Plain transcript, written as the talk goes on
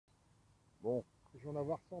Bon. Je vais en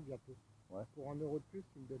avoir 100 bientôt. Ouais. Pour 1 euro de plus,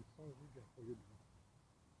 il me donne 100 gigas au lieu de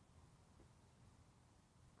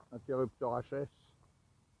 20. Interrupteur HS.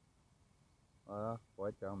 Voilà.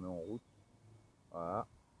 Ouais, tiens, on met en route. Voilà.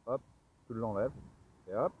 Hop. Tu l'enlèves.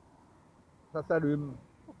 Et hop. Ça s'allume.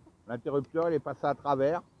 L'interrupteur, il est passé à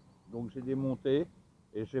travers. Donc j'ai démonté.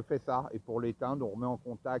 Et j'ai fait ça. Et pour l'éteindre, on remet en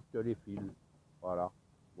contact les fils. Voilà.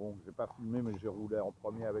 Bon, j'ai pas filmé, mais j'ai roulé en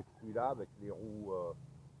premier avec celui-là, avec les roues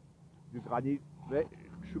du granit. Mais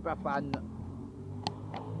je suis pas fan.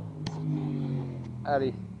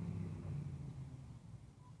 Allez.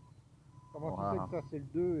 Comment Voilà. tu sais que ça c'est le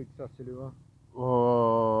 2 et que ça c'est le 1?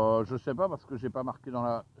 Je sais pas parce que j'ai pas marqué dans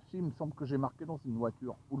la. Si, il me semble que j'ai marqué dans une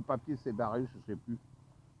voiture. Ou le papier s'est barré, je sais plus.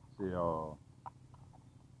 C'est. Ah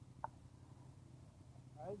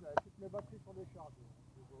oui, bah, toutes mes batteries sont déchargées.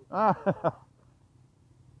 Ah.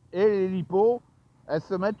 Et les lipos, elles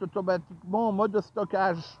se mettent automatiquement en mode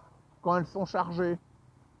stockage quand elles sont chargées.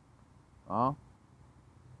 Hein?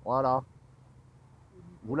 Voilà.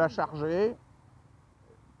 Vous la chargez.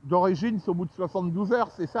 D'origine, c'est au bout de 72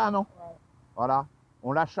 heures, c'est ça, non? Ouais. Voilà.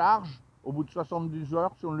 On la charge. Au bout de 72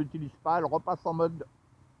 heures, si on ne l'utilise pas, elle repasse en mode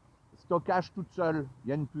stockage toute seule. Il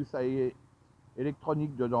y a une puce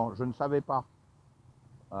électronique dedans. Je ne savais pas.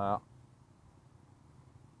 Voilà.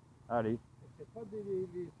 Allez. C'est pas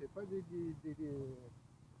des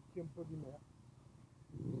lithium polymères.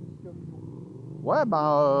 Ouais,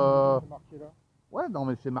 ben. C'est marqué là. Ouais, non,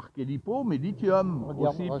 mais c'est marqué lipo, mais lithium.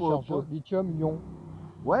 Regarde, Aussi recharge lithium ion.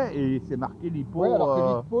 Ouais, et c'est marqué lipo. Ouais, alors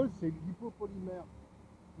que litpol, c'est lipopolymère.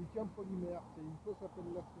 Lithium polymère, c'est une fausse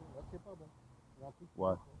appellation. Là, c'est pas bon. Il y a un truc qui Ouais.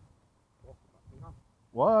 va pas. Bon, c'est pas très grave.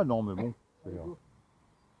 Ouais, non, mais bon. Allez, go.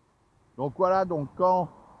 Donc voilà, donc quand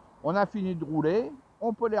on a fini de rouler,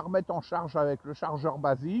 on peut les remettre en charge avec le chargeur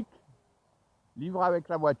basique, livré avec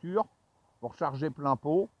la voiture, pour charger plein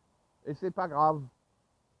pot, et c'est pas grave.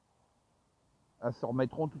 Elles se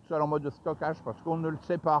remettront toutes seules en mode stockage parce qu'on ne le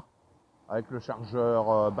sait pas avec le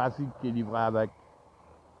chargeur basique qui est livré avec.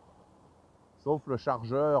 Sauf le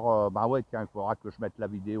chargeur, bah ouais, tiens, il faudra que je mette la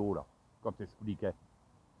vidéo là, quand t'expliquais.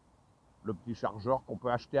 Le petit chargeur qu'on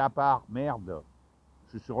peut acheter à part. Merde, je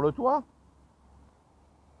suis sur le toit.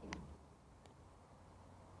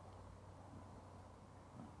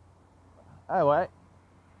 Ah ouais.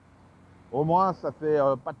 Au moins, ça fait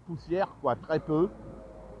pas de poussière, quoi, très peu.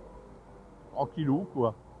 Tranquillou,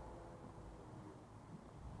 quoi.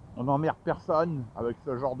 On n'emmerde personne avec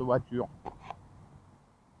ce genre de voiture.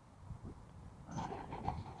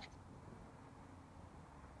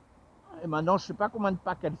 Et maintenant, je sais pas combien de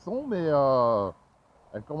packs elles sont, mais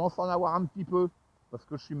elles commencent à en avoir un petit peu. Parce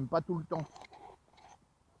que je fume pas tout le temps.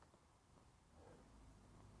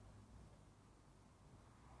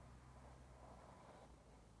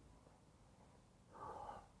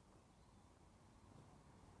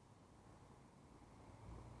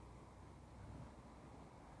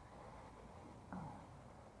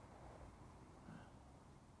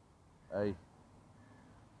 Allez.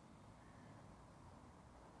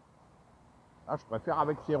 Ah, je préfère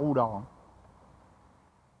avec ces roues là. Hein.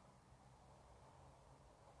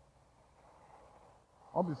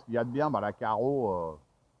 En plus, il y a de bien, bah, la carreau,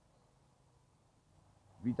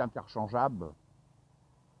 vite interchangeable.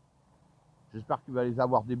 J'espère qu'il va les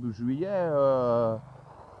avoir début juillet.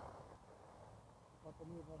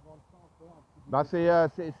 Bah,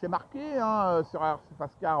 c'est marqué hein, sur Arrma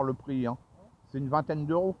Grom le prix. Hein. C'est une vingtaine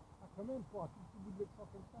d'euros. Ah, quand même, pour un tout petit bout de l'écran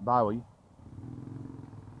comme ça. Bah oui.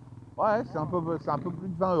 Ouais, c'est un peu plus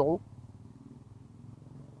de 20 euros.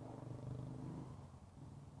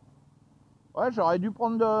 Ouais, j'aurais dû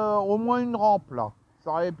prendre au moins une rampe là.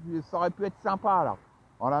 Ça aurait pu être sympa là.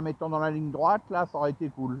 En la mettant dans la ligne droite, là, ça aurait été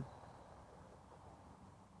cool.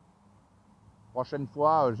 Prochaine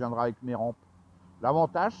fois, je viendrai avec mes rampes.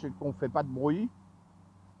 L'avantage, c'est qu'on ne fait pas de bruit.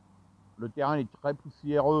 Le terrain est très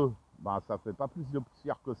poussiéreux. Ben, ça fait pas plus de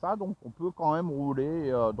poussière que ça, donc on peut quand même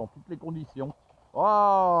rouler dans toutes les conditions.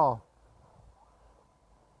 Oh!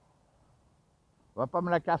 Va pas me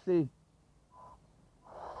la casser.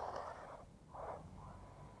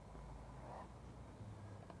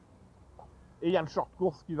 Et il y a le short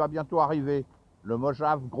course qui va bientôt arriver. Le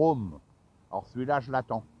Arrma Grom. Alors celui-là, je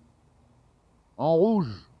l'attends. En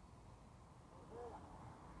rouge.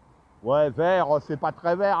 Ouais, vert, c'est pas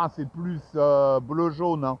très vert, hein, c'est plus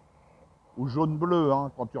bleu-jaune. Hein, ou jaune-bleu,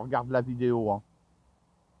 hein, quand tu regardes la vidéo. Hein.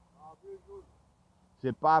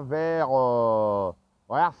 C'est pas vert.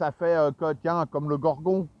 Regarde, ça fait, tiens, comme le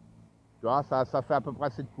gorgon. Tu vois, ça fait à peu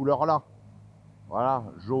près cette couleur-là. Voilà,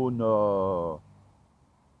 jaune.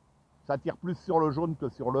 Ça tire plus sur le jaune que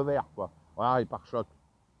sur le vert, quoi. Voilà, les pare-chocs.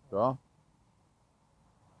 Tu vois.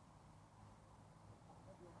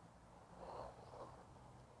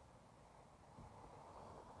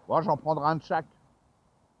 Bon, j'en prendrai un de chaque.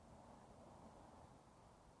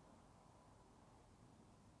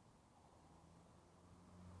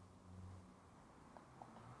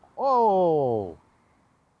 Oh!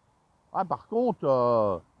 Ah, par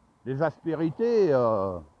contre, les aspérités...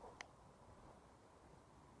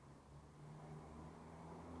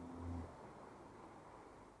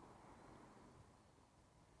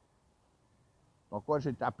 Dans quoi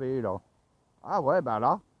j'ai tapé, là? Ah ouais, bah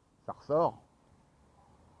là, ça ressort.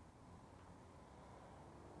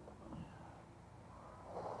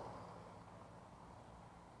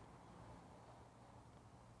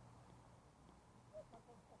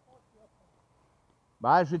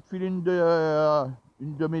 Bah, je vais te filer une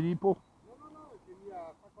de mes lipos. Non, j'ai mis à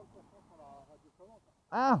 50% sur la radiocommande.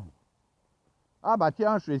 Ah! Ah bah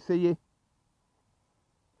tiens, je vais essayer.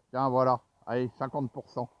 Tiens, voilà. Allez,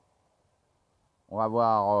 50%. On va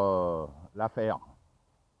voir l'affaire.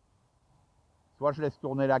 Soit je laisse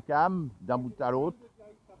tourner la cam d'un bout à l'autre.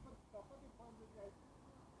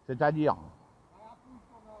 C'est-à-dire? Un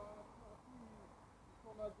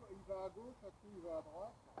coup il va à gauche, un coup il va à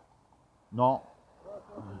droite. Non. Là,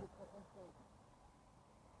 ça, c'est 65.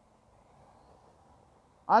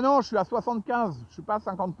 Ah non, je suis à 75. Je suis pas à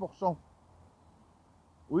 50%.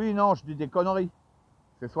 Oui, non, je dis des conneries.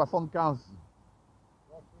 C'est 75.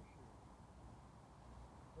 Ouais,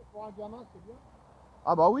 mais pour un gamin, c'est bien.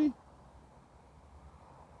 Ah bah oui.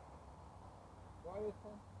 Bon, allez, 100.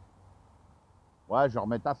 Ouais, je vais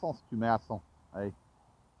remettre à 100 si tu mets à 100. Allez.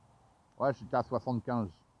 Ouais, j'étais à 75.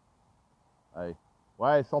 Allez.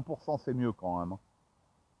 Ouais, 100% c'est mieux quand même.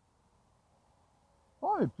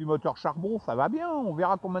 Oh, les petits moteurs charbon, ça va bien. On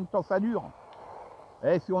verra combien de temps ça dure.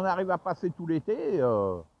 Et si on arrive à passer tout l'été et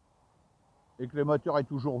que le moteur est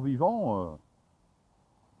toujours vivant,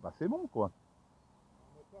 bah c'est bon quoi.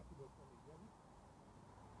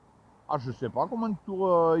 Ah, je sais pas combien de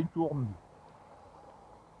tours il tourne.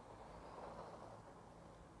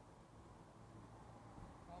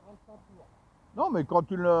 Non, mais quand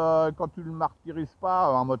tu le martyrises pas,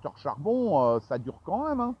 un moteur charbon, ça dure quand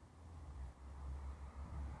même. Hein.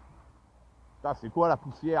 C'est quoi la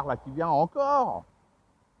poussière là qui vient encore?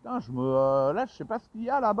 Putain, là, je sais pas ce qu'il y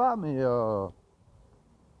a là-bas, mais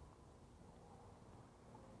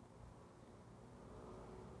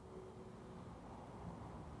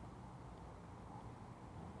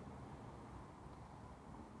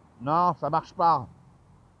non, ça marche pas.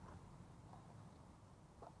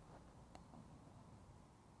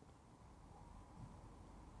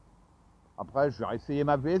 Après, je vais réessayer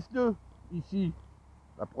ma VS2 ici.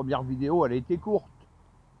 La première vidéo, elle a été courte.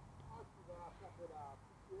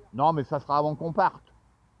 Non, mais ça sera avant qu'on parte.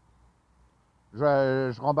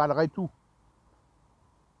 Je remballerai tout.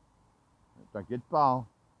 T'inquiète pas. Hein.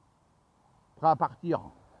 Prêt à partir.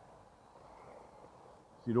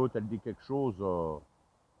 Si l'autre, elle dit quelque chose...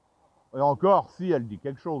 Et encore, si elle dit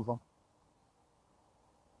quelque chose. Hein.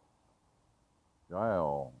 Ouais,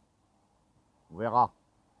 on verra.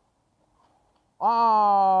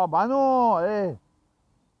 Ah, bah non, eh.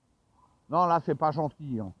 Non, là, c'est pas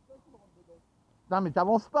gentil. Hein. Putain, mais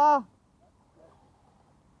t'avances pas.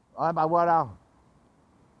 Ah, bah voilà.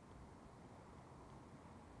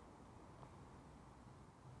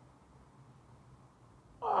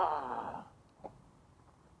 Ah.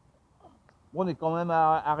 Bon, on est quand même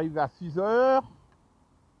arrivé à 6 heures.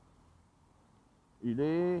 Il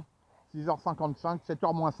est 6h55,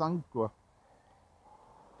 7h moins 5, quoi.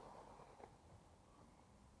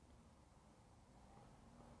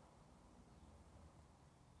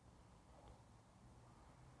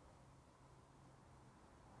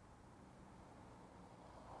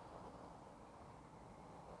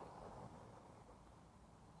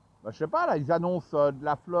 Bah, je sais pas, là, ils annoncent de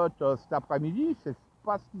la flotte cet après-midi. C'est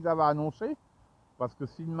pas ce qu'ils avaient annoncé. Parce que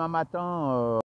si demain matin,